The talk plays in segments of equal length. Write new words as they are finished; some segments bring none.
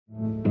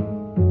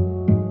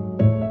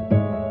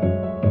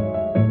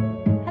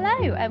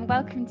and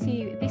welcome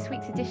to this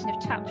week's edition of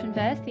Chapter and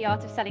Verse, the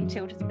art of selling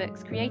children's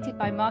books, created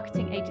by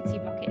marketing agency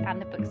Rocket and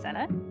The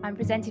Bookseller, and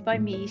presented by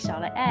me,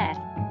 Charlotte Eyre.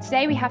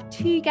 Today we have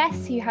two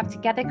guests who have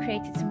together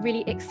created some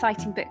really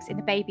exciting books in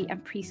the baby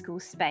and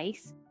preschool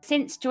space.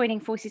 Since joining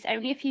forces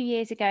only a few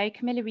years ago,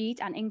 Camilla Reid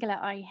and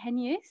Ingela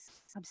Arrhenius,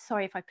 I'm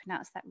sorry if I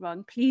pronounced that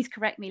wrong, please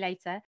correct me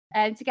later.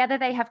 Together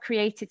they have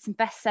created some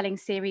best-selling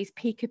series,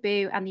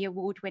 Peekaboo and the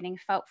award-winning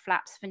Felt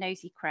Flaps for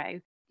Nosy Crow.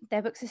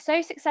 Their books are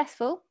so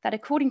successful that,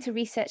 according to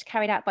research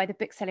carried out by The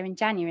Bookseller in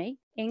January,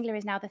 Ingela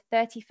is now the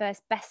 31st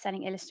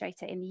best-selling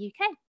illustrator in the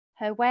UK.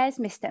 Her Where's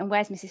Mr. and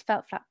Where's Mrs.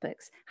 Felt Flap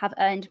books have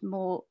earned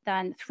more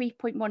than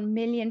 £3.1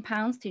 million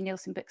through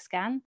Nielsen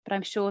Bookscan, but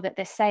I'm sure that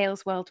their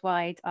sales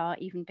worldwide are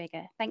even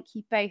bigger. Thank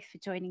you both for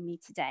joining me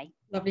today.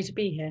 Lovely to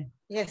be here.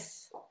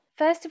 Yes.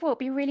 First of all, I'd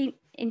be really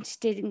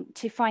interested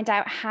to find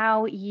out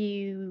how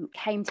you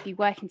came to be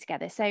working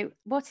together. So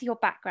what are your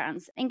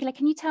backgrounds? Ingela,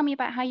 can you tell me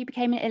about how you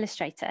became an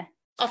illustrator?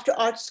 After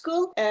art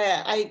school,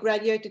 I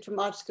graduated from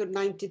art school in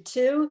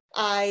 92.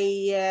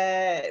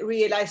 I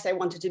realized I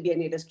wanted to be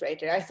an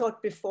illustrator. I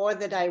thought before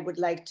that I would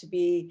like to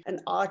be an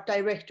art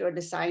director or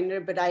designer,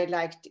 but I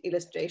liked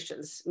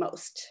illustrations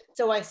most.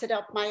 So I set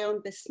up my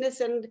own business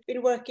and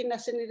been working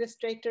as an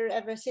illustrator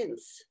ever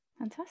since.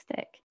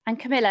 Fantastic. And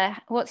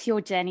Camilla, what's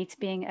your journey to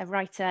being a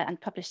writer and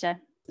publisher?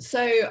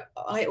 So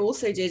I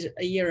also did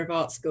a year of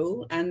art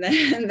school and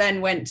then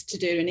went to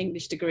do an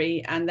English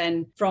degree, and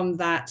then from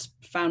that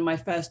found my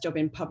first job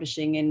in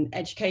publishing in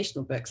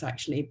educational books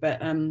actually, but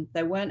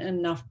there weren't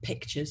enough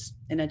pictures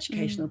in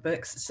educational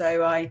books,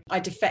 so I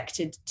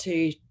defected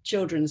to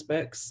children's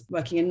books,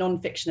 working in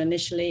non-fiction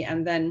initially,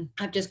 and then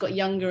I've just got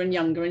younger and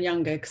younger and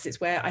younger because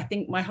it's where I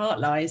think my heart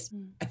lies.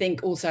 I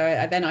think also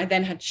I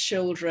then had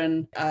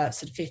children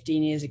sort of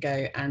 15 years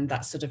ago, and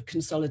that sort of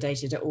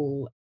consolidated it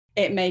all.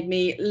 It made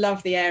me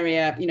love the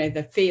area, you know,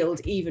 the field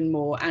even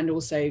more, and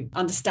also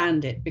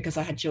understand it because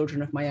I had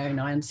children of my own.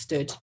 I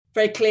understood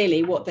very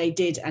clearly what they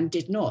did and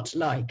did not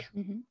like.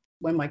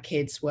 When my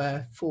kids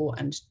were 4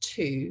 and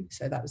 2,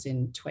 so that was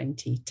in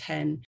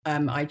 2010,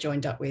 I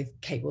joined up with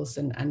Kate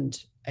Wilson and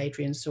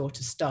Adrian Saw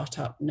to start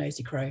up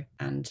Nosy Crow,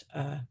 and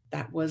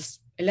that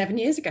was 11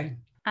 years ago.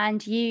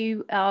 And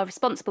you are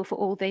responsible for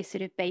all the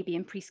sort of baby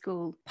and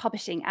preschool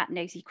publishing at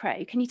Nosy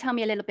Crow. Can you tell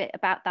me a little bit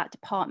about that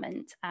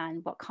department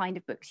and what kind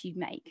of books you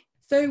make?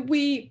 So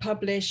we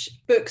publish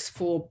books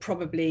for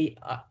probably,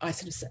 I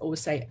sort of always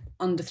say,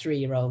 under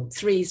 3-year-old,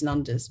 threes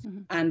and unders.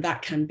 And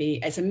that can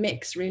be, it's a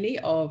mix really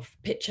of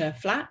picture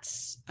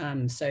flats.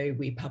 So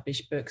we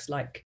publish books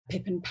like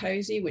Pip and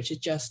Posy, which are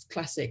just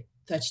classic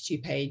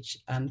 32-page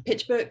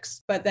pitch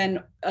books, but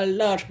then a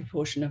large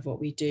proportion of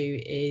what we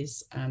do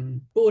is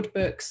board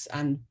books,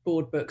 and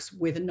board books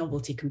with a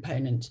novelty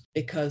component,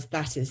 because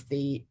that is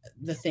the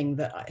thing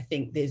that I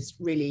think is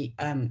really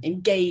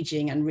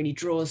engaging and really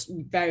draws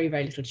very,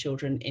 very little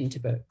children into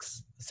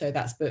books. So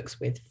that's books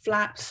with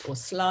flaps or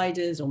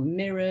sliders or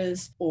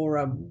mirrors or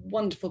a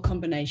wonderful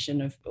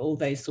combination of all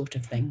those sort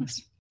of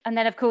things. And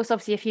then, of course,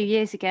 obviously a few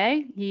years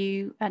ago,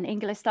 you and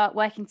Ingela start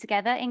working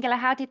together. Ingela,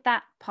 how did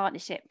that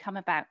partnership come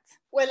about?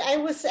 Well, I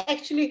was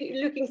actually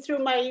looking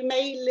through my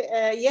mail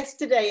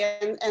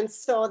yesterday and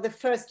saw the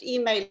first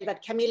email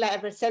that Camilla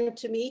ever sent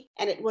to me.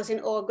 And it was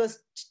in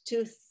August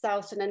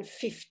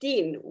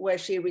 2015, where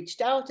she reached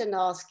out and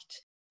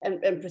asked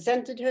and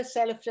presented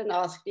herself and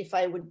asked if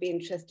I would be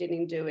interested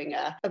in doing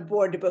a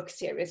board book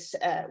series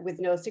with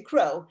Nosy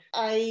Crow.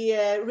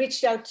 I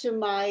reached out to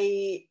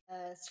my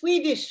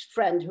Swedish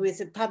friend who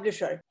is a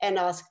publisher and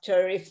asked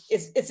her if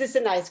is this a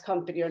nice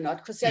company or not,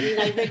 because I mean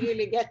I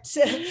regularly get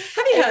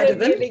have you heard of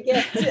them?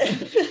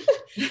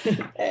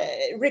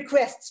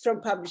 Requests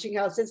from publishing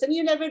houses, and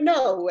you never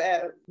know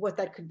what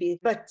that could be.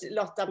 But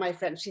Lotta, my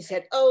friend, she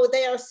said, oh,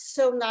 they are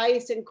so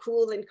nice and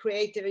cool and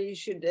creative, and you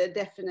should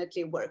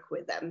definitely work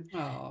with them.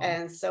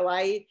 And so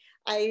I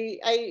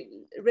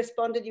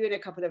responded you in a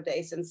couple of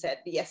days and said,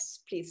 yes,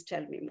 please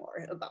tell me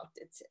more about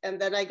it.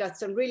 And then I got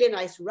some really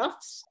nice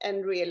roughs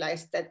and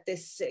realized that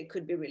this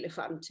could be really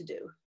fun to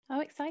do. Oh,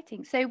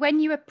 exciting. So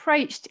when you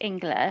approached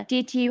Ingela,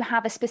 did you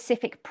have a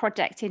specific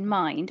project in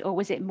mind, or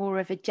was it more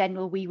of a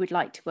general, we would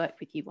like to work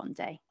with you one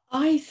day?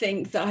 I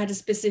think that I had a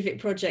specific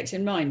project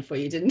in mind for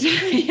you, didn't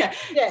I? Yeah.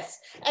 Yes,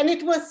 and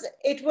it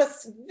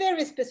was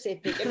very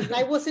specific, and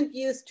I wasn't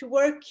used to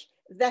work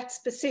that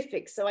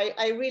specific, so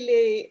I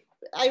really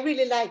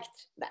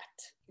liked that.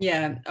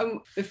 Yeah,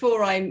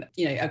 before I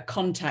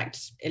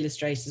contact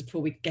illustrators,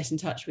 before we get in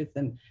touch with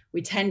them,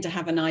 we tend to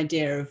have an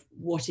idea of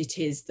what it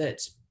is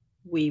that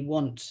we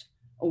want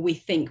or we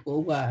think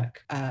will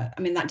work. I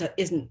mean, that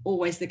isn't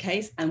always the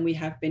case, and we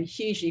have been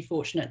hugely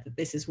fortunate that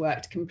this has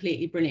worked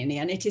completely brilliantly.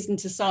 And it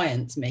isn't a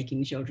science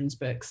making children's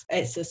books.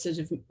 It's a sort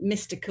of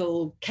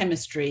mystical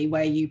chemistry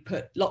where you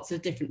put lots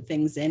of different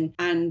things in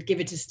and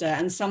give it a stir.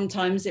 And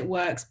sometimes it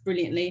works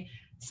brilliantly,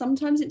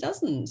 sometimes it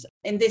doesn't.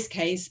 In this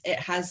case, it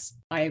has.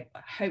 I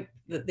hope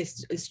that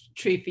this is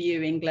true for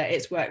you, Ingela.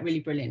 It's worked really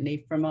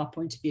brilliantly from our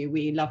point of view.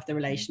 We love the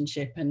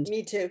relationship, and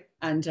me too,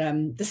 and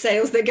the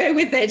sales that go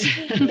with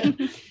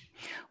it.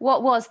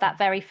 What was that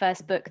very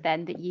first book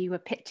then that you were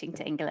pitching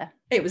to Ingela?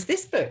 It was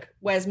this book,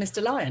 Where's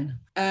Mr. Lion?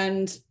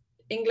 And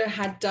Ingela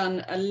had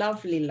done a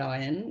lovely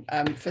lion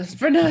for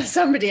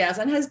somebody else,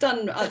 and has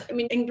done, I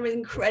mean, Ingela is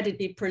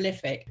incredibly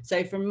prolific.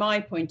 So from my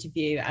point of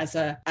view as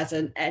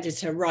an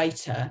editor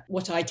writer,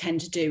 what I tend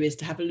to do is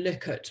to have a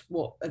look at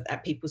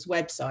people's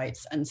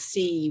websites and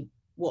see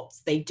what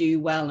they do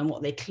well and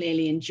what they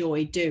clearly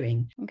enjoy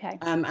doing. Okay.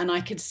 And I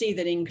could see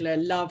that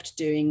Ingela loved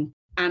doing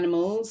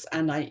animals,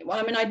 and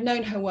I'd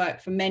known her work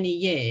for many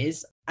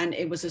years, and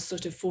it was a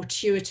sort of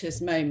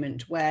fortuitous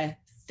moment where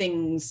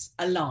things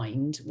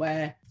aligned,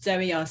 where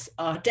Zoe,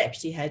 our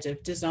deputy head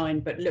of design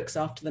but looks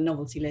after the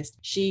novelty list,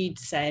 she'd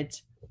said,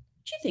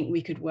 do you think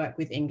we could work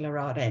with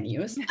Ingela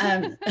Arrhenius?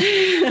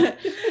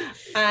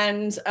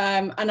 And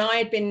I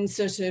had been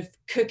sort of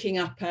cooking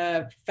up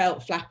a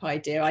felt flap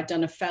idea. I'd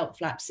done a felt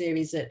flap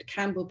series at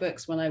Campbell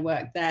Books when I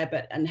worked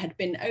there, and had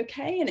been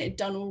okay, and it had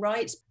done all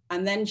right.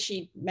 And then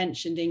she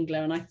mentioned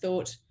Ingela, and I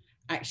thought,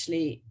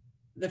 actually,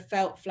 the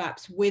felt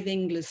flaps with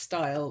Ingela's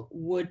style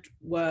would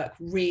work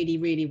really,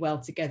 really well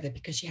together,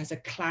 because she has a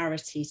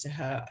clarity to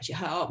her.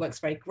 Her artwork's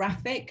very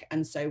graphic,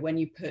 and so when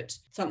you put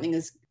something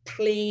as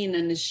clean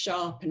and as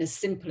sharp and as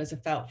simple as a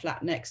felt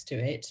flap next to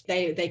it,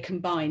 they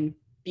combine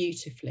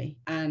beautifully.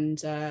 And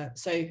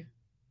so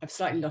I've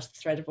slightly lost the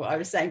thread of what I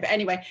was saying, but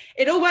anyway,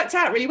 it all worked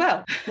out really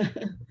well.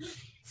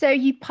 So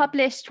you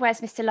published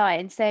Where's Mr.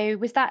 Lion? So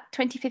was that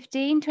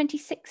 2015,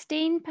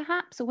 2016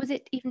 perhaps, or was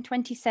it even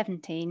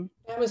 2017?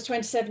 That was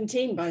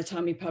 2017 by the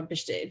time we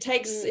published it.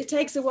 It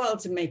takes a while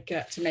to make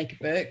a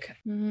book.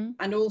 Mm-hmm.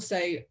 And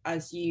also,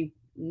 as you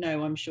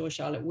know, I'm sure,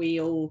 Charlotte,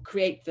 we all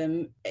create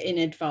them in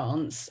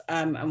advance,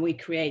 and we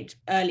create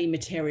early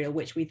material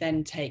which we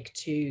then take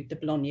to the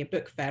Bologna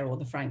Book Fair or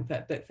the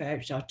Frankfurt Book Fair,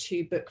 which are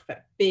two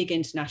big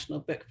international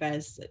book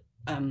fairs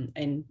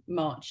in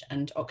March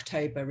and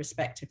October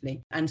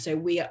respectively. And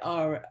so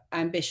our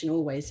ambition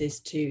always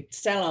is to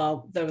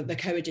sell the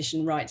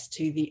co-edition rights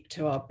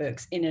to our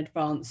books in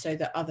advance, so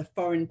that other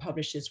foreign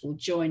publishers will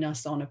join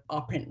us on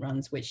our print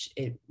runs, which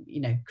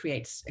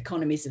creates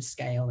economies of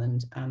scale,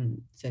 and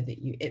so that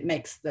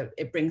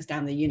it brings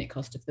down the unit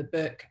cost of the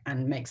book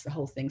and makes the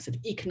whole thing sort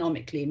of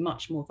economically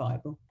much more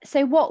viable.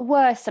 So what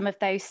were some of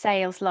those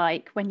sales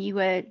like when you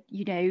were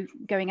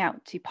going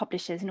out to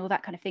publishers and all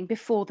that kind of thing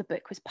before the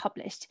book was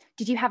published?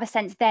 Did you have a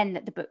sense then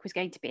that the book was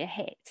going to be a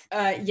hit?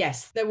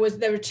 Yes, there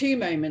were two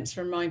moments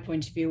from my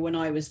point of view when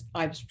I was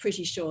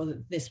pretty sure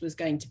that this was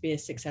going to be a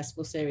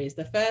successful series.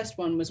 The first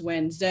one was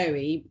when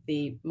Zoe,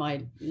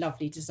 my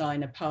lovely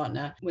designer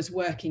partner, was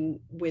working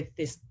with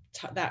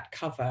that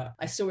cover.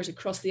 I saw it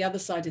across the other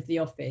side of the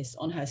office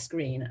on her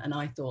screen, and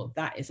I thought,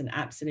 that is an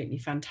absolutely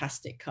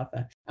fantastic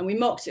cover. And we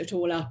mocked it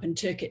all up and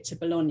took it to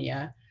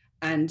Bologna,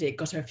 and it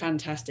got a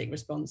fantastic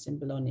response in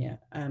Bologna.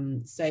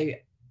 So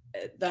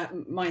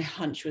that my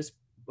hunch was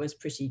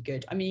pretty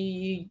good. I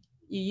mean,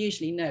 you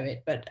usually know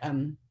it, but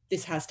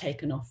this has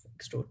taken off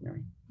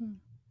extraordinary.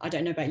 I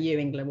don't know about you,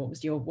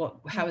 Ingela.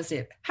 How was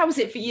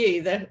it for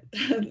you?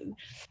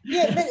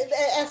 Yeah, but,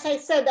 as I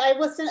said, I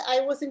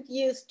wasn't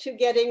used to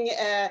getting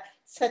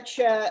such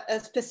a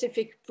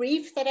specific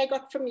brief that I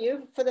got from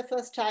you for the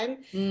first time.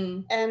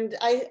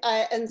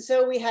 And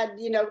so we had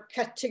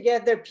cut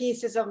together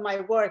pieces of my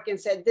work and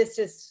said, this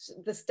is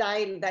the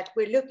style that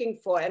we're looking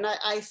for. And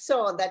I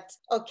saw that,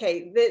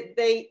 okay,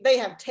 they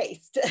have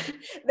taste.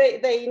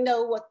 they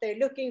know what they're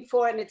looking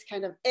for, and it's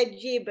kind of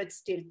edgy but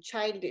still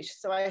childish.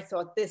 So I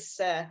thought this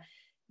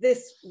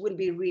will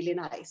be really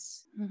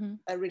nice. Mm-hmm.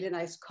 A really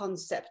nice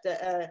concept,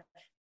 a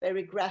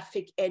very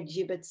graphic,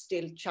 edgy but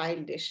still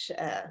childish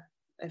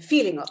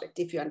feeling of it,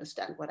 if you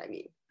understand what I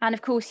mean. And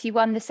of course, you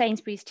won the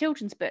Sainsbury's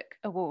Children's Book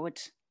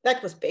Award.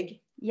 That was big.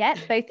 Yeah,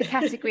 both the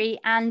category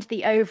and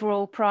the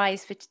overall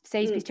prize for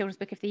Sainsbury's Children's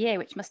Book of the Year,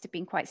 which must have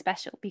been quite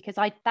special, because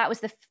that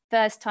was the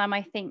first time,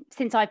 I think,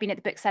 since I've been at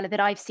the bookseller, that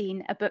I've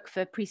seen a book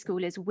for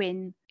preschoolers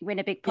win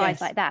a big prize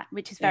like that,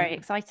 which is very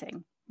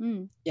exciting.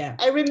 Yeah,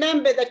 I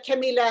remember that,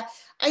 Camilla,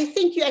 I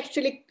think you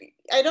actually,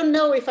 I don't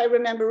know if I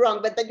remember wrong,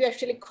 but that you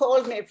actually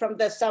called me from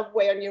the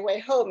subway on your way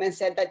home and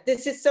said that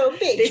this is so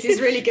big. This is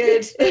really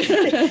good.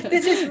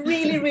 This is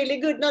really, really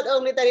good. Not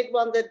only that it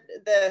won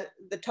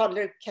the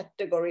toddler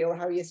category, or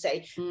how you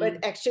say,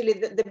 but actually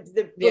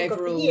the book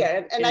overall, of the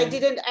year. And I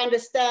didn't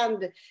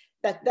understand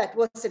that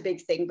was a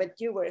big thing, but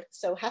you were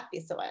so happy.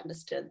 So I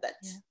understood that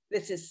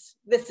this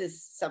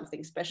is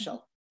something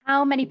special.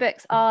 How many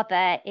books are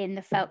there in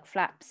the Felt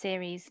Flap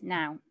series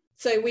now?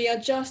 So we are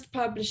just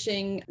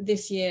publishing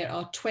this year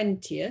our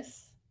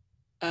 20th,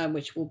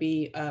 which will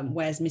be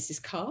Where's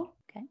Mrs. Carr?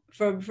 Okay.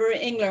 For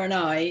Ingela and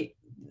I,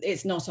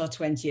 it's not our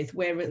 20th.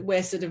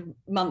 We're sort of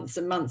months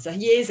and months,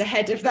 years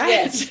ahead of that.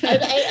 Yes,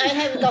 I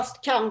have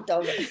lost count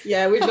of it.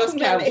 Yeah, we've lost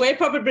count. We're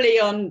probably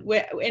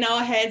in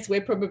our heads,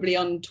 we're probably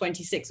on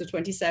 26 or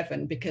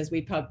 27, because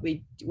we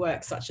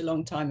work such a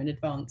long time in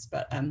advance.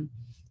 But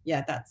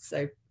that's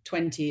so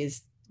 20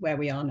 is where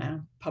we are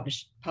now,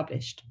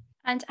 published.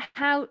 And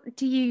how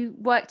do you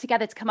work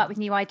together to come up with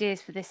new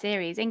ideas for this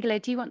series? Ingela,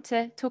 do you want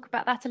to talk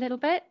about that a little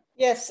bit?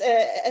 Yes,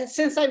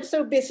 since I'm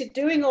so busy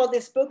doing all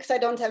these books, I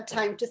don't have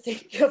time to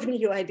think of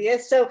new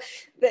ideas. So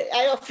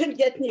I often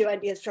get new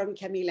ideas from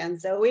Camilla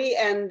and Zoe,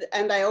 and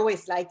I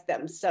always like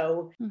them.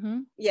 So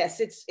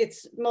yes,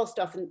 it's most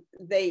often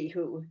they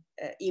who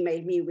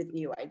email me with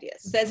new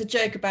ideas. There's a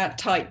joke about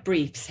tight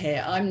briefs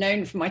here. I'm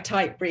known for my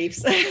tight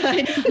briefs.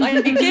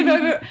 I give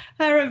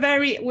her a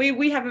very,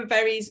 we have a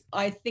very,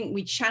 I think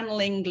we channel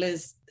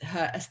Ingla's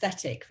her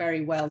aesthetic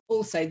very well.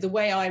 Also, the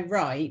way I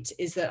write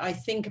is that I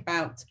think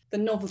about the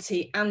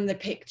novelty and the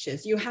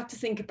pictures. You have to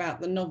think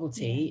about the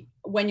novelty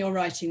when you're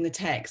writing the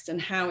text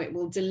and how it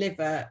will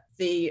deliver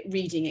the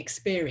reading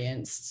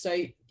experience. So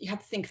you have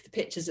to think of the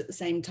pictures at the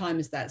same time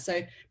as that.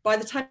 So by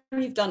the time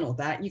you've done all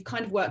that, you've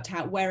kind of worked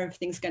out where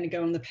everything's going to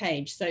go on the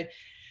page. So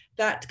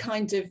that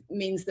kind of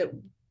means that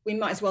we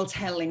might as well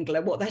tell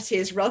Ingla what that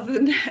is rather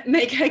than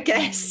make her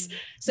guess.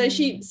 So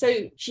she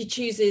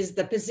chooses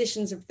the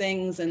positions of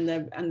things and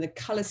the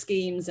color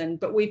schemes,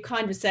 but we've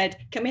kind of said,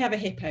 can we have a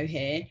hippo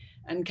here,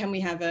 and can we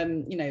have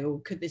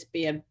or could this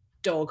be a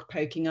dog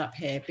poking up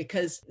here?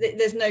 Because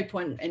there's no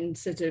point in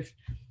sort of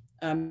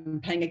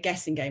playing a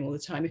guessing game all the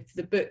time. If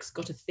the book's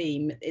got a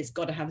theme, it's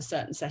got to have a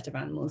certain set of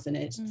animals in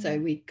it. So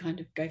we kind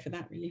of go for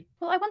that, really.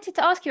 Well, I wanted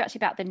to ask you actually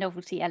about the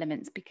novelty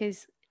elements,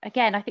 because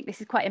again, I think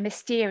this is quite a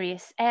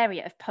mysterious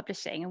area of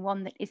publishing and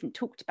one that isn't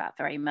talked about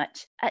very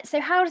much.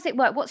 So how does it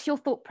work? What's your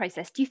thought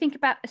process? Do you think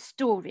about a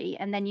story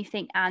and then you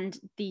think, and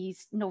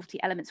these novelty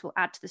elements will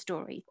add to the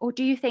story? Or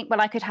do you think, well,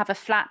 I could have a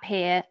flap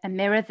here, a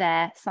mirror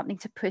there, something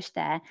to push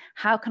there.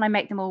 How can I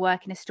make them all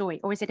work in a story?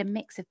 Or is it a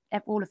mix of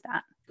all of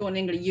that? Go on,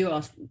 Ingla, you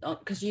ask,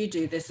 because you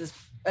do this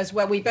as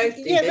well. We both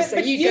do this.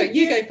 But so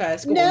you go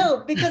first.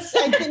 Because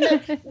I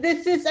think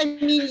this is,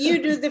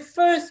 you do the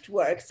first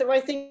work. So I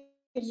think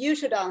you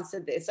should answer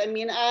this. I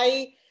mean,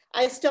 I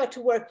start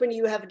to work when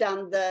you have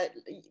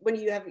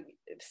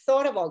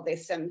thought of all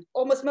this, and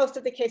almost most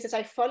of the cases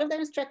I follow the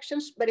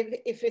instructions, but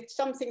if it's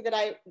something that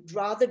I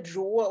rather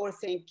draw or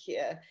think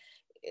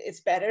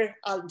it's better,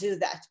 I'll do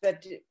that.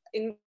 But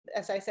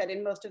as I said,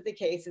 in most of the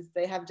cases,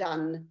 they have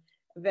done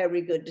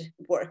very good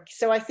work.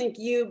 So I think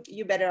you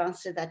better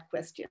answer that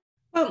question.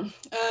 Well,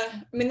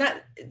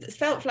 that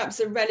felt flaps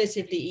are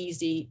relatively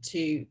easy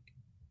to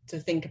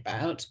think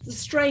about. The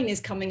strain is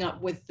coming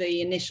up with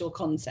the initial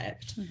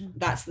concept.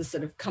 That's the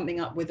sort of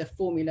coming up with a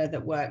formula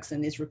that works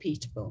and is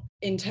repeatable.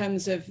 In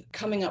terms of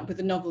coming up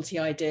with a novelty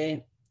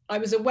idea, I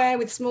was aware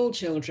with small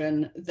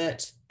children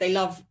that they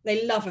love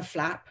a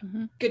flap.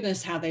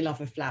 Goodness, how they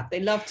love a flap. They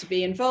love to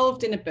be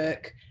involved in a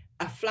book.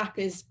 A flap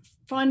is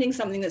finding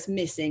something that's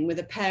missing, with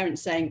a parent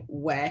saying,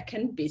 where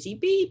can Busy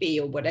Bee be,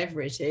 or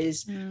whatever it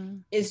is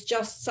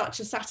just such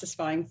a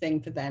satisfying thing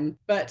for them.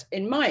 But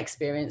in my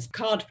experience,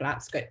 card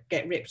flaps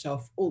get ripped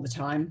off all the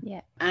time.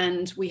 Yeah.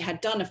 And we had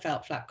done a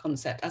felt flap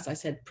concept, as I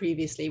said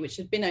previously, which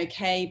had been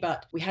okay,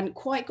 but we hadn't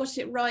quite got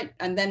it right.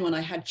 And then when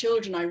I had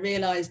children, I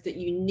realized that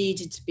you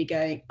needed to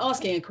be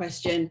asking a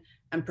question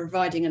and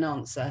providing an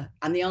answer,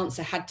 and the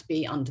answer had to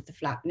be under the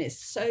flap. And it's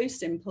so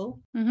simple,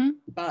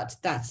 but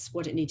that's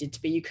what it needed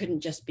to be. You couldn't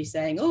just be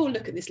saying, oh,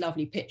 look at this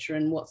lovely picture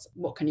and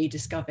what can you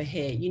discover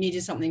here? You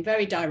needed something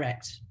very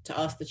direct to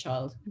ask the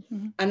child.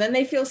 And then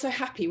they feel so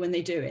happy when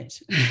they do it.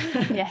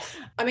 Yes.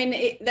 I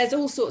mean, there's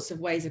all sorts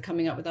of ways of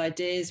coming up with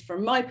ideas.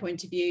 From my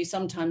point of view,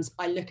 sometimes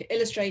I look at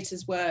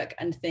illustrators' work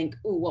and think,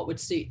 oh, what would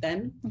suit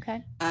them?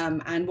 Okay.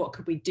 And what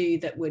could we do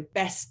that would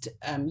best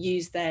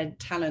use their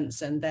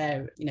talents and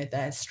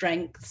their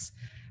strengths?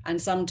 And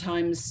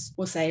sometimes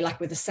we'll say, like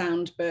with a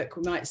sound book,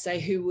 we might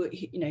say,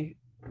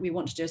 we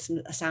want to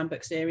do a sound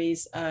book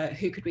series,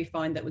 who could we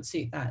find that would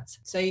suit that?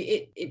 So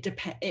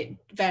it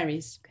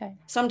varies. Okay.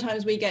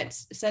 Sometimes we get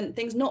sent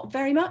things, not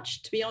very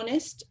much, to be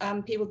honest.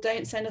 People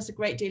don't send us a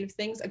great deal of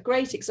things. A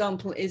great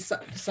example is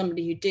for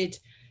somebody who did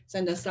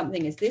send us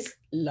something is this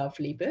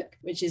lovely book,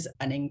 which is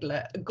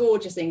a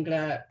gorgeous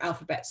Ingla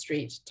Alphabet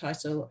Street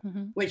title,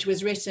 which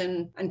was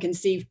written and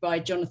conceived by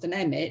Jonathan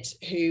Emmett,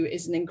 who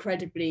is an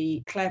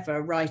incredibly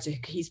clever writer.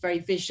 He's very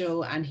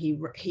visual, and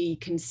he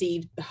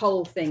conceived the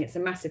whole thing. It's a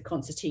massive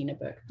concertina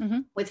book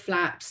with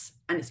flaps,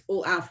 and it's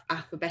all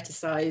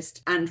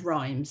alphabeticized and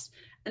rhymes.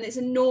 And it's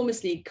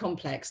enormously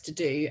complex to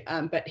do,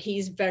 but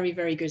he's very,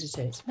 very good at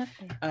it.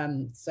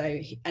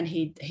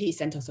 He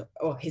sent us,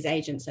 or his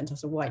agent sent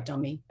us a white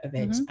dummy of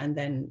it, and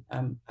then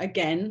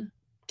again,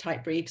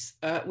 tight briefs.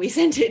 We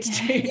sent it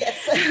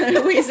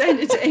to we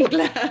sent it to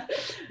Ingla.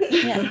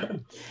 Yeah.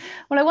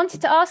 Well, I wanted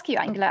to ask you,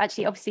 Ingla,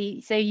 actually,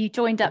 obviously, so you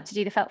joined up to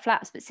do the felt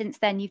flaps, but since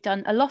then you've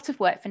done a lot of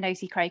work for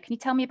Nosy Crow. Can you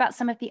tell me about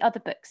some of the other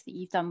books that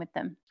you've done with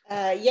them?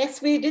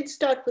 Yes, we did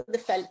start with the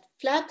felt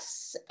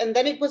flaps, and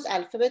then it was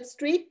Alphabet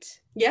Street.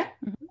 Yeah.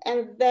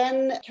 And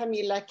then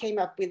Camilla came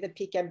up with the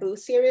Peekaboo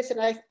series, and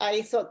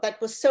I thought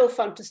that was so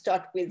fun to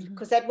start with,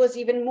 because that was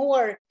even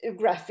more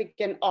graphic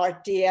and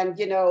arty, and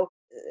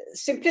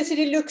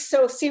simplicity looks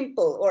so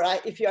simple, or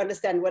if you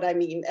understand what I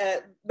mean.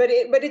 But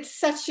it's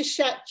such a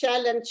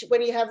challenge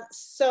when you have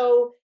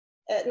so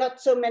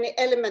not so many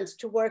elements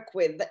to work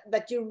with,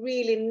 that you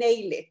really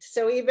nail it.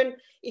 So even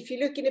if you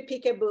look in a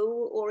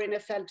Peekaboo or in a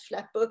felt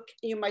flap book,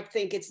 you might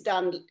think it's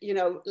done, you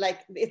know,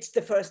 like it's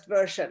the first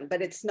version,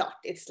 but it's not.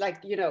 It's like,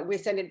 you know, we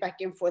send it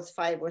back and forth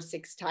 5 or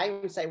 6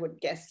 times, I would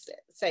guess,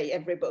 say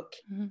every book.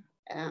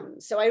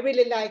 So I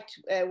really liked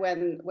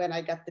when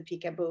I got the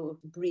Peekaboo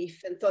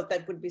brief and thought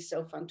that would be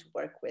so fun to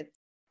work with.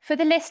 For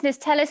the listeners,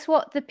 tell us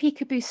what the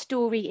Peekaboo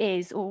story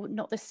is, or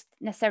not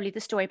necessarily the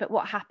story, but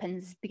what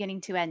happens beginning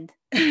to end.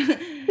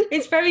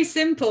 It's very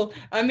simple.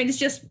 I mean, it's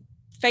just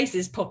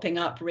faces popping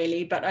up,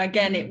 really. But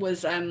again, it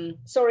was...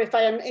 Sorry if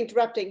I am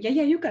interrupting.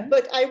 Yeah, you go.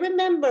 But I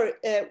remember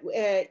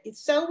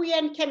Zoe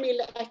and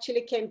Camilla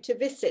actually came to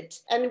visit,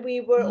 and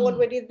we were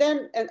already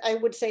then, and I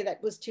would say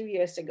that was 2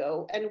 years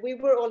ago, and we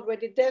were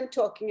already then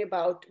talking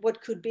about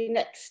what could be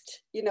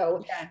next. You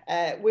know,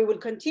 we will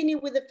continue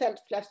with the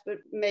felt flaps, but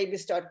maybe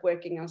start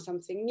working on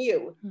something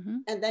new.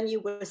 And then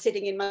you were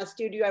sitting in my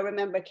studio. I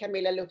remember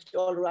Camilla looked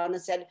all around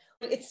and said,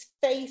 it's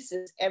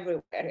faces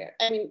everywhere here.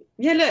 I mean,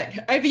 yeah, look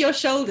over your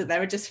shoulder,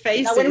 there are just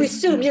faces. Now when we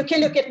zoom, you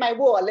can look at my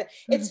wall.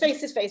 It's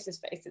faces,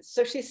 faces, faces.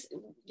 So she's,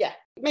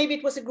 maybe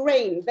it was a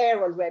grain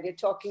there already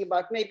talking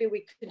about maybe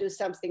we could do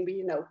something,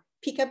 you know,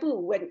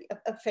 Peekaboo when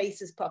a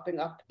face is popping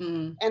up,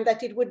 and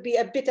that it would be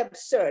a bit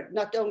absurd,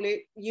 not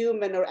only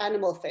human or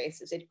animal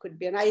faces, it could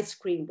be an ice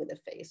cream with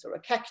a face or a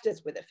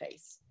cactus with a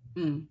face.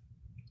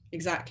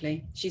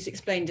 Exactly. She's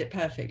explained it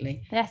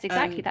perfectly. Yes,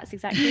 exactly. That's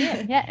exactly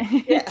it.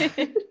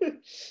 Yeah.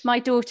 My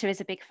daughter is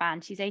a big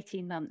fan. She's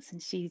 18 months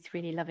and she's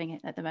really loving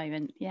it at the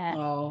moment. Yeah.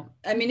 Oh,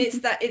 I mean, it's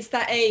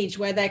that age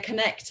where they're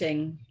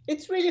connecting.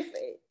 It's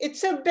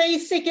so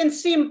basic and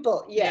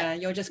simple. Yeah,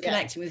 you're just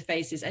connecting with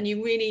faces, and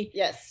you really,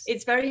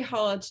 it's very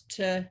hard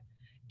to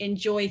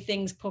enjoy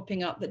things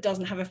popping up that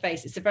doesn't have a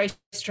face. It's a very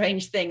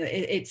strange thing.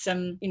 It's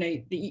you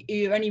know,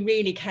 you only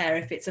really care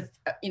if it's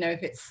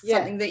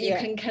something that you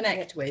can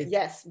connect with.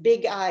 Yes,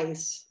 big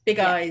eyes.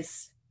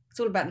 Eyes. It's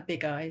all about the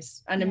big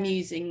eyes and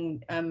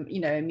amusing.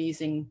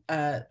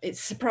 It's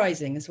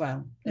surprising as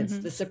well. It's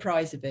the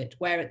surprise of it,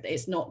 where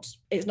it's not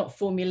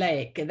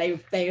formulaic.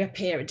 They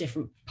appear at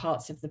different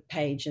parts of the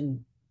page,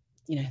 and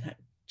you know, that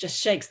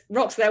just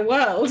rocks their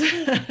world.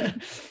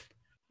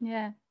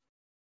 Yeah.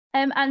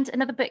 And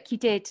another book you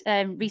did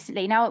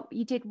recently. Now,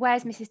 you did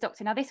Where's Mrs.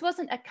 Doctor? Now, this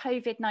wasn't a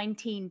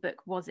COVID-19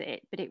 book, was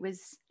it? But it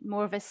was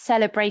more of a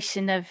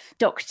celebration of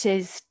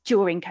doctors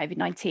during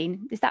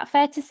COVID-19. Is that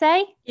fair to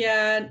say?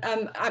 Yeah,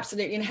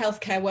 absolutely. And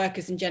healthcare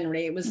workers in general.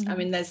 It was, I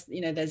mean,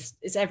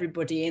 it's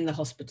everybody in the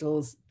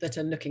hospitals that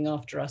are looking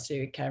after us,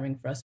 who are caring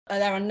for us.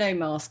 There are no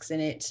masks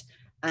in it,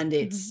 and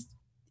it's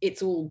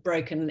all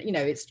broken, you know,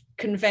 it's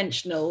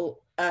conventional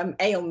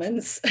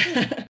ailments,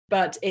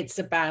 but it's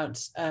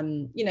about,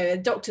 you know,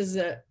 doctors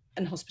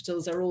and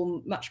hospitals are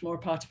all much more a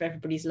part of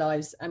everybody's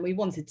lives, and we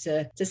wanted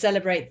to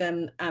celebrate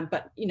them.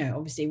 But, you know,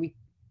 obviously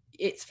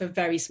it's for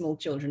very small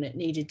children. It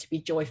needed to be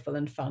joyful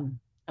and fun.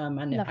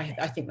 And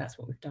I think that's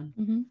what we've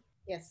done.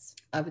 Yes.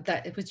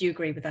 Would you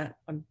agree with that?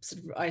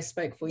 I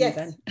spoke for you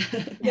then.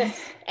 Yes,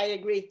 I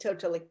agree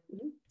totally.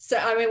 So,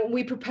 I mean,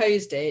 we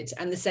proposed it,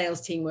 and the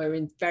sales team were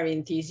very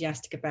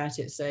enthusiastic about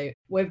it. So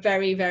we're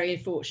very, very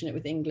fortunate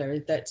with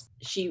Ingela that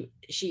she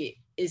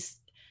is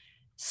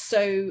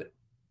so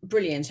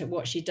brilliant at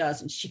what she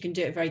does, and she can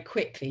do it very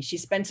quickly.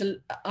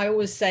 I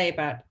always say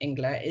about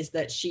Ingela is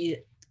that she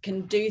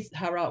can do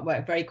her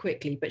artwork very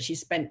quickly, but she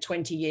spent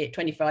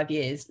 25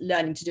 years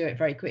learning to do it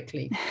very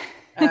quickly.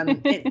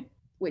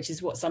 Which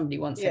is what somebody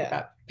once said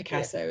about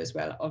Picasso as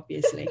well,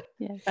 obviously.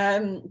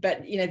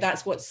 But, you know,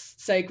 that's what's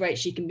so great.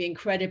 She can be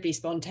incredibly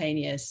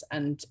spontaneous.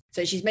 And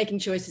so she's making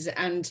choices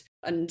and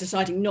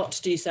deciding not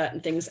to do certain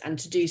things and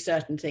to do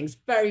certain things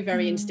very,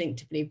 very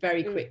instinctively,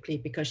 very quickly,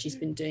 because she's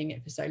been doing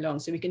it for so long.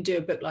 So we can do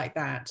a book like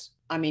that.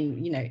 I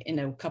mean, you know, in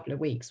a couple of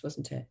weeks,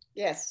 wasn't it?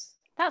 Yes.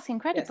 That's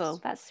incredible.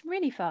 That's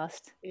really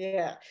fast.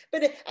 Yeah,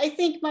 but I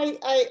think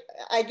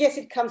I guess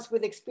it comes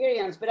with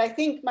experience, but I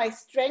think my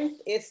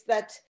strength is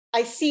that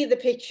I see the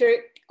picture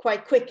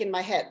quite quick in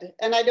my head,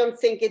 and I don't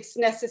think it's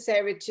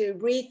necessary to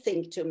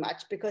rethink too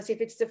much, because if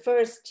it's the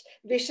first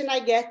vision I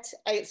get,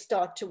 I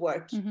start to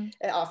work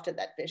after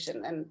that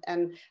vision.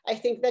 And I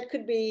think that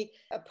could be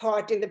a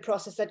part in the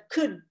process that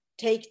could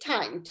take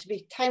time, to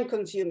be time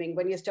consuming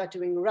when you start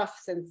doing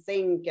roughs and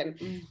think.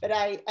 But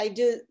I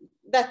do,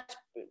 that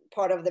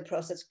part of the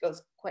process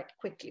goes quite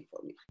quickly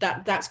for me.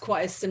 That's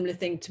quite a similar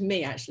thing to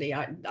me, actually.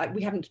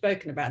 We haven't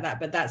spoken about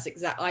that, but that's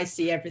I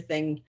see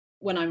everything.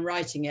 When I'm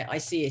writing it, I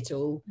see it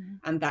all,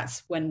 and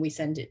that's when we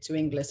send it to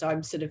Ingela. So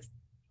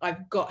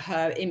I've got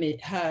her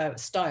image, her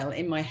style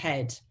in my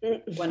head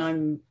when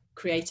I'm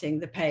creating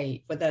the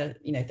page for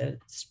the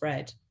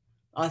spread.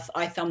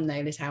 I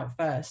thumbnail it out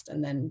first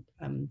and then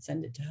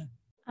send it to her.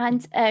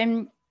 And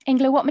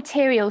Ingela, what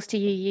materials do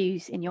you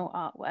use in your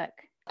artwork?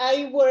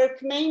 I work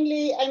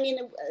mainly, I mean,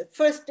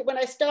 first when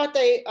I start,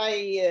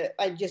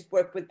 I just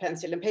work with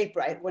pencil and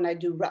paper when I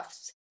do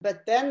roughs.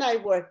 But then I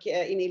work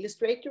in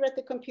Illustrator at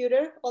the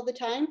computer all the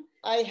time.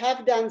 I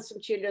have done some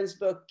children's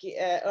book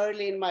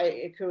early in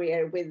my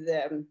career with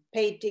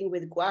painting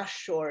with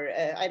gouache, or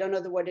I don't know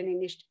the word in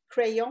English,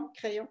 crayon.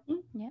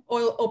 Yeah.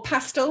 Or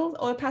pastel,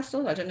 I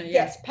don't know.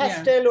 Yes,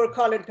 pastel or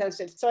colored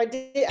pencils. So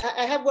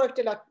I have worked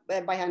a lot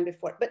by hand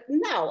before, but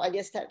now I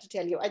just have to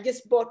tell you, I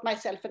just bought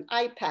myself an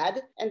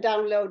iPad and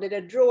downloaded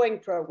a drawing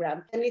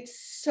program, and it's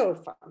so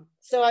fun.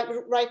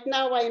 So right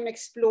now I am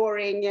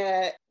exploring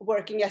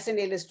working as an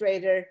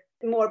illustrator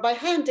more by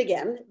hand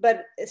again,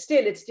 but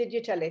still it's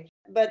digitally.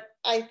 But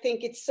I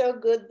think it's so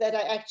good that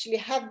I actually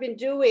have been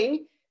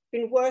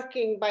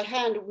working by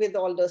hand with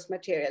all those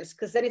materials,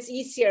 because then it's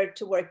easier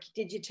to work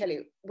digitally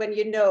when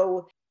you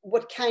know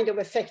what kind of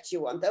effect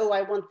you want. Oh,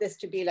 I want this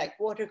to be like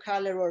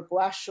watercolor or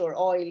gouache or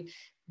oil,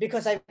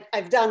 because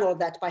I've done all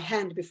that by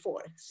hand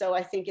before. So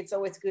I think it's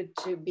always good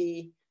to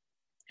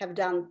have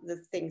done the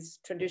things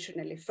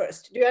traditionally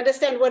first. Do you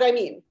understand what I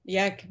mean?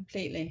 Yeah,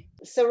 completely.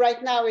 So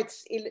right now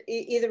it's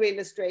either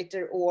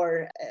Illustrator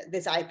or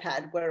this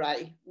iPad where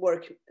I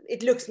work.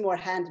 It looks more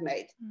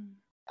handmade.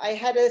 I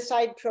had a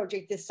side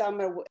project this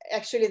summer,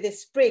 actually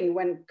this spring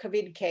when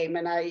COVID came,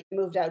 and I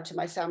moved out to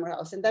my summer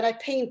house, and then I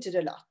painted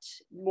a lot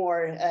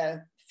more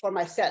for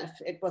myself.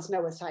 It was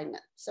no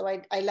assignment. So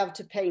I love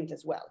to paint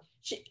as well.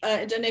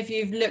 I don't know if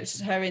you've looked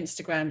at her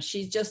Instagram.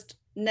 She's just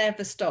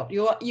never stopped.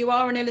 You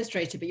are an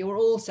illustrator, but you're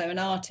also an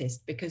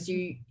artist, because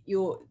the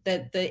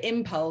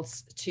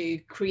impulse to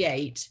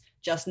create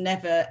just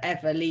never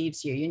ever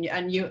leaves you,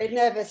 and you it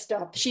never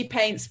stops. She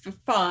paints for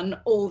fun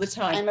all the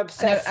time. I'm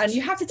obsessed. And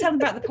you have to tell them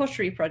about the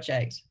pottery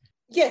project.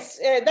 Yes,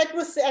 that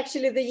was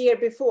actually the year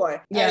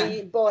before. Yeah.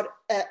 I bought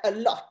a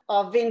lot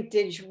of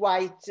vintage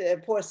white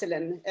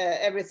porcelain,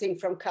 everything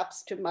from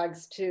cups to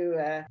mugs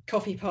to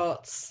coffee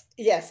pots.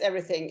 Yes,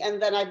 everything.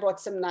 And then I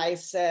bought some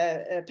nice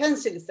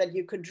pencils that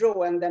you could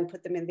draw and then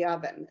put them in the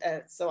oven.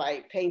 So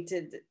I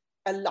painted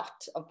a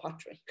lot of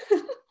pottery.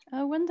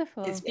 Oh,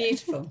 wonderful. It's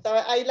beautiful. So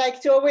I like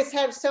to always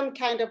have some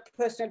kind of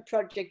personal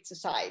projects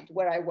aside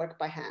where I work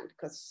by hand,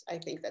 because I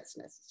think that's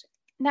necessary.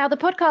 Now, the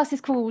podcast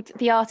is called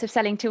The Art of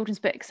Selling Children's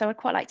Books. So I'd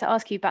quite like to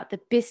ask you about the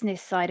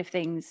business side of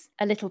things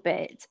a little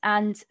bit.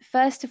 And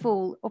first of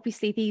all,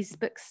 obviously, these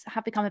books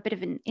have become a bit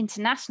of an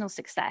international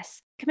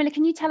success. Camilla,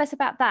 can you tell us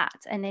about that?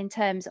 And in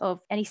terms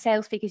of any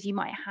sales figures you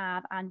might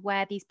have and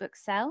where these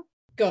books sell?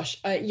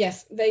 Gosh,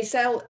 yes, they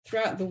sell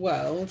throughout the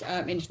world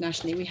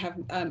internationally. We have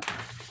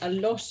a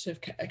lot of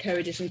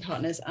co-edition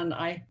partners, and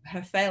I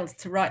have failed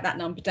to write that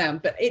number down,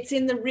 but it's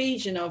in the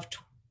region of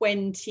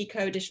 20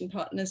 co-edition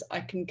partners. I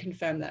can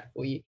confirm that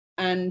for you.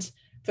 And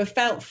for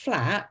Felt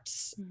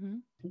Flaps,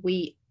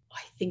 I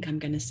think I'm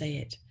going to say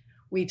it,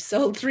 we've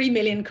sold 3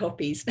 million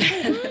copies,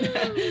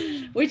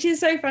 which is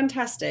so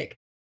fantastic.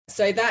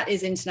 So that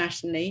is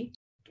internationally.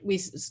 We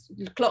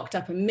clocked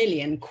up 1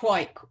 million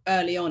quite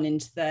early on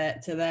into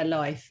their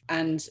life,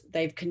 and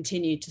they've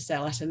continued to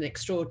sell at an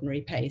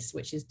extraordinary pace,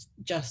 which is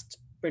just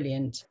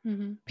brilliant.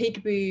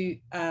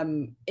 Peekaboo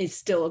is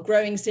still a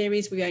growing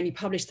series. We only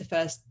published the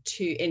first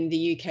 2 in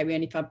the UK. We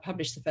only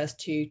published the first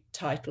 2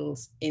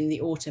 titles in the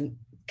autumn.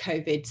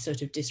 COVID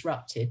sort of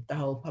disrupted the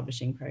whole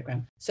publishing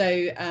program. So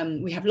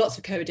we have lots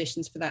of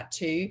co-editions for that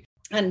too.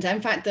 And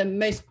in fact, the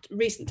most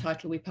recent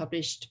title we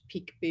published,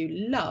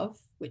 Peekaboo Love,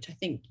 which I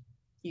think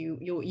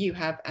you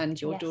have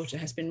and your daughter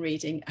has been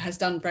reading, has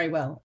done very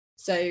well.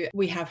 So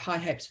we have high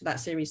hopes for that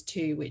series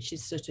too, which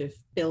is sort of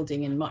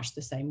building in much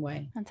the same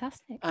way.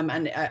 Fantastic.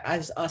 And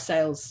as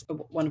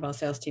one of our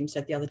sales team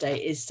said the other day,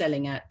 is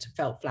selling at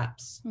Felt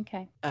Flaps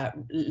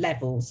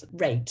levels,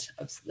 rate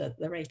of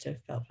the rate of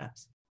Felt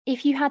Flaps.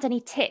 If you had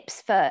any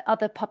tips for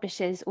other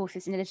publishers,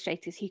 authors and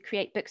illustrators who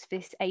create books for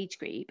this age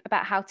group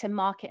about how to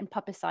market and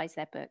publicize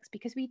their books,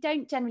 because we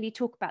don't generally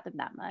talk about them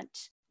that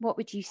much, what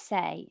would you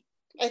say?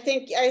 I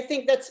think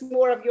that's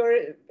more of your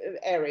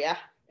area.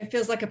 It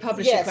feels like a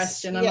publisher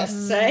question, I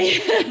must say.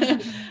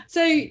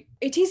 So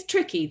it is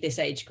tricky, this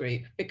age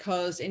group,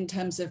 because in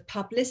terms of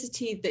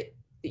publicity that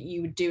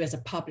you would do as a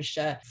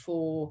publisher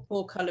for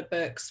colour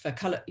books, for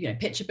colour,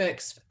 picture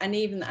books, and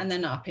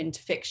then up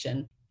into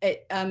fiction,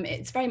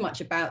 it's very much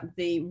about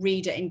the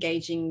reader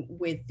engaging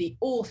with the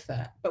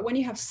author. But when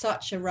you have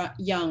such a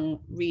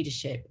young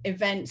readership,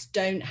 events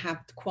don't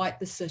have quite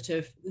the sort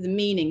of the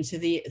meaning to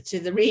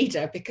the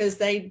reader, because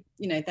they're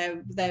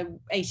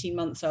 18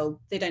 months old.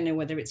 They don't know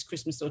whether it's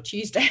Christmas or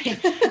Tuesday.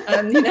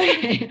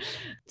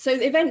 So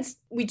the events,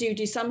 we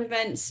do some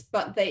events,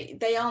 but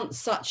they aren't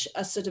such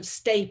a sort of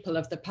staple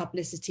of the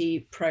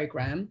publicity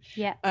program.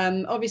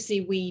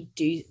 Obviously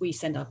we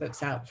send our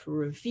books out for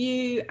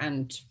review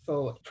and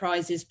for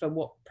prizes, for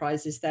what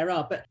prizes there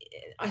are, but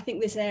I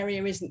think this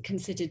area isn't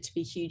considered to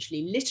be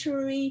hugely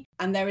literary,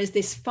 and there is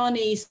this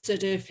funny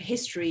sort of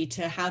history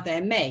to how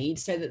they're made,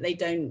 so that they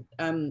don't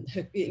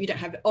you don't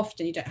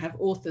have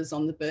authors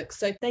on the book,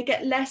 so they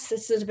get less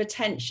sort of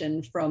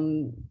attention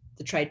from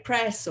the trade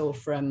press or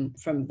from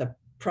the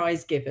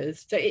prize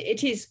givers. So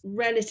it is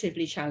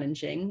relatively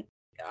challenging.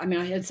 I mean,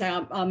 I'd say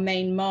our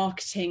main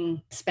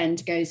marketing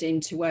spend goes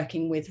into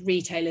working with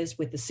retailers,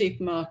 with the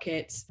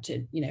supermarkets,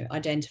 to, you know,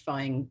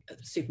 identifying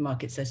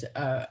supermarkets that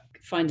are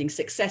finding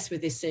success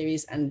with this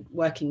series and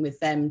working with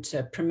them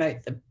to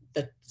promote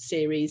the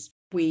series.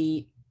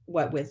 We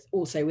work with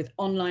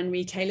online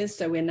retailers,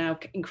 so we're now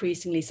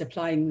increasingly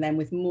supplying them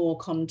with more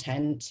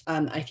content.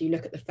 If you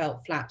look at the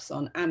felt flaps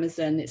on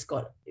Amazon, it's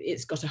got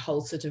a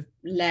whole sort of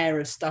layer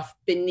of stuff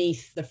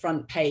beneath the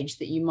front page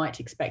that you might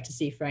expect to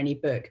see for any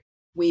book.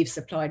 We've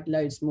supplied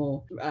loads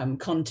more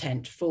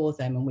content for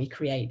them, and we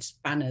create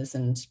banners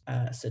and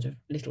sort of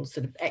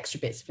extra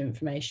bits of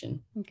information.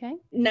 Okay.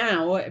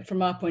 Now,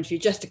 from our point of view,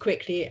 just to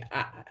quickly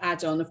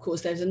add on, of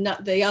course, there's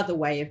the other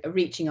way of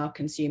reaching our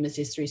consumers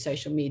is through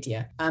social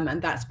media, and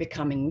that's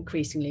becoming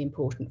increasingly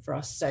important for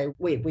us. So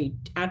we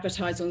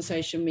advertise on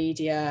social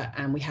media,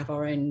 and we have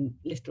our own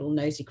little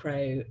Nosy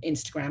Crow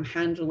Instagram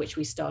handle, which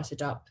we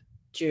started up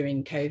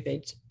during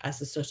COVID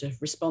as a sort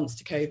of response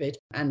to COVID,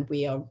 and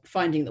we are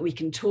finding that we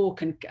can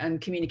talk and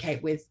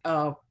communicate with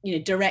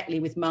directly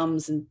with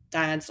mums and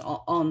dads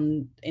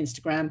on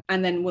Instagram,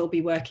 and then we'll be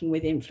working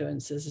with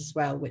influencers as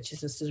well, which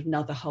is a sort of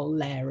another whole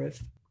layer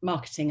of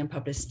marketing and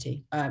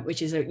publicity,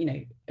 which is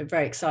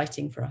very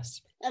exciting for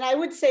us. And I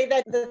would say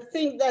that the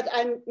thing that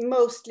I'm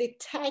mostly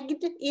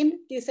tagged in,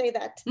 do you say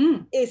that?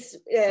 Is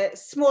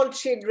small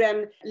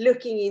children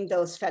looking in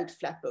those felt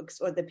flap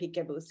books or the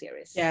Peekaboo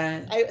series.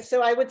 Yeah.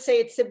 So I would say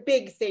it's a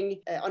big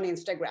thing on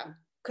Instagram,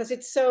 because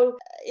it's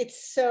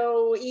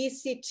so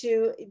easy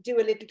to do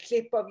a little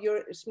clip of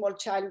your small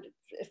child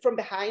from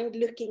behind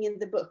looking in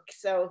the book.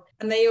 So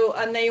and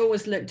they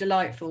always look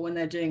delightful when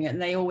they're doing it,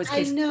 and they always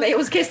kiss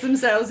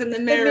themselves in the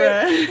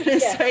mirror.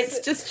 Yes. So it's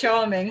just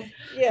charming.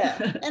 Yeah.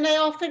 And I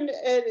often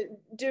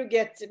do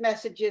get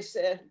messages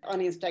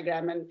on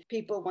Instagram, and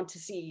people want to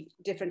see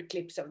different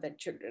clips of their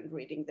children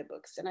reading the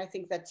books, and I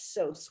think that's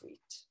so sweet.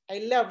 I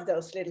love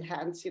those little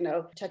hands,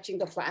 touching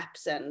the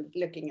flaps and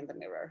looking in the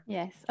mirror.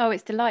 Yes. Oh,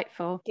 it's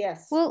delightful.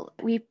 Yes. Well,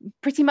 we've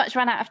pretty much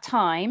run out of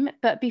time,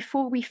 but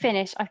before we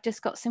finish, I've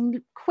just got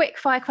some quick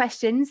fire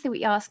questions that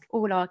we ask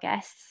all our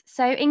guests.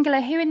 So,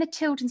 Ingela, who in the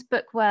children's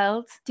book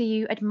world do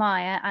you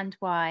admire and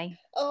why?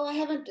 Oh, I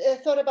haven't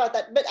thought about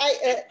that, but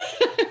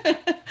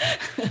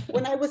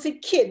when I was a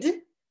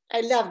kid,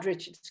 I loved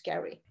Richard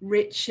Scarry.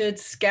 Richard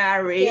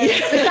Scarry.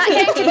 Yes. Was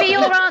that going to be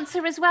your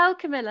answer as well,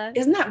 Camilla?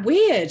 Isn't that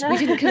weird? We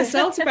didn't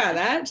consult about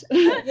that.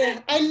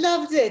 Yeah, I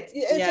loved it.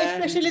 Yeah.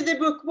 Especially the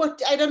book,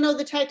 I don't know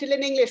the title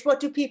in English, What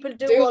Do People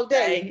Do All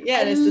Day? Yeah,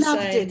 I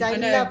loved it. I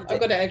loved it. I've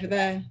got it over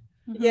there.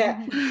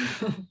 Yeah.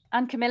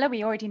 And Camilla,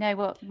 we already know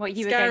what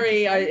you were going to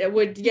say. Scarry, I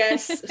would,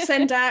 yes.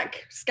 Sendak,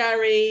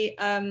 Scarry,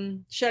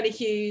 Shirley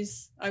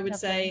Hughes, I would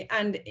say,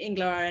 and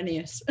Ingela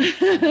Arrhenius,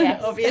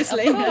 yes,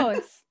 obviously. Of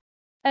course.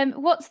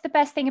 What's the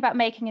best thing about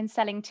making and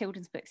selling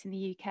children's books in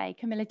the UK?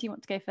 Camilla, do you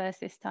want to go first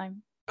this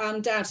time?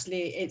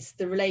 Undoubtedly, it's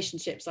the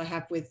relationships I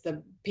have with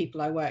the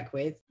people I work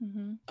with.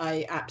 Mm-hmm.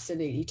 I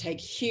absolutely take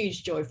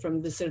huge joy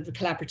from the sort of the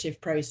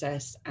collaborative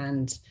process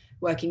and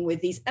working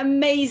with these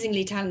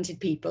amazingly talented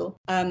people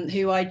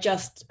who I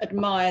just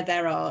admire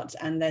their art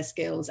and their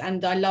skills.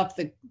 And I love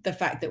the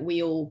fact that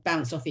we all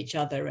bounce off each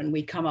other and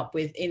we come up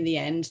with, in the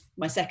end,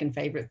 my second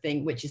favourite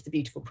thing, which is the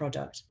beautiful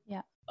product.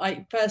 Yeah.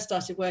 I first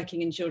started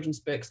working in children's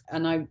books,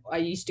 and I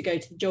used to go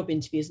to the job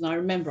interviews, and I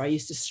remember I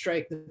used to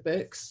stroke the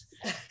books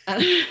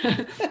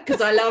because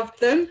I loved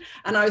them,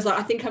 and I was like,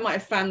 I think I might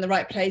have found the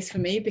right place for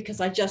me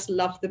because I just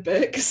love the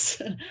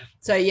books.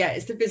 So yeah,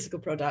 it's the physical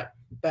product,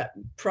 but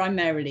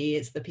primarily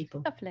it's the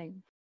people. Lovely.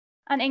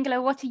 And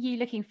Ingela, what are you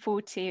looking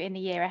forward to in the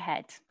year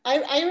ahead?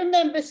 I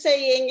remember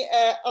saying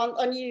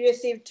on New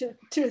Year's Eve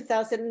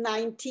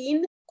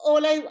 2019,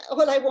 all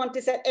I want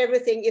is that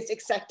everything is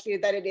exactly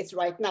that it is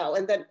right now,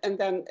 and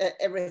then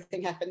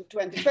everything happened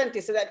 2020.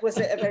 So that was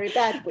a very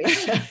bad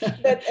wish.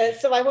 But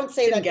so I won't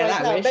say that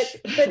right now.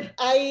 But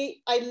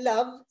I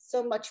love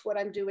so much what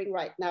I'm doing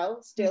right now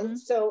still. Mm-hmm.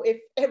 So if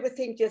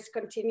everything just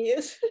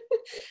continues,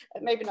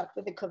 maybe not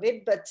with the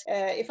COVID, but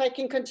if I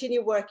can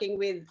continue working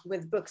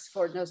with books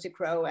for Nosy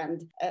Crow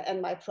and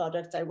my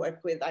products I work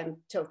with, I'm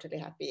totally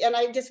happy. And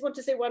I just want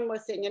to say one more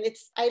thing, and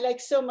I like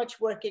so much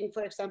working,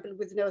 for example,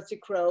 with Nosy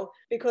Crow,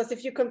 because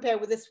if you compare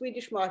with the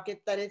Swedish market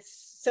that is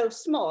so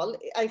small,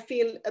 I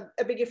feel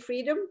a bigger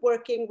freedom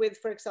working with,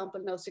 for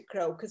example, Nosy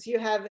Crow, because you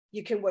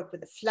can work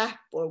with a flap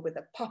or with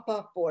a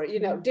pop-up or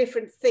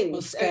different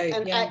things.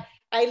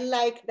 I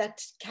like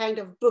that kind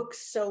of book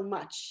so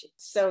much.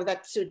 So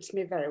that suits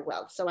me very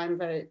well. So I'm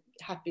very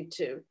happy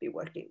to be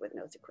working with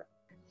Nosy Crow.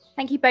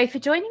 Thank you both for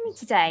joining me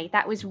today.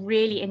 That was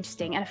really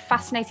interesting and a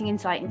fascinating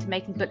insight into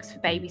making books for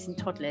babies and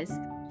toddlers.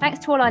 Thanks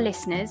to all our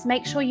listeners.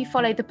 Make sure you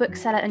follow The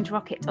Bookseller and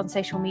Rocket on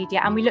social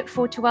media, and we look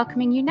forward to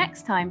welcoming you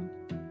next time.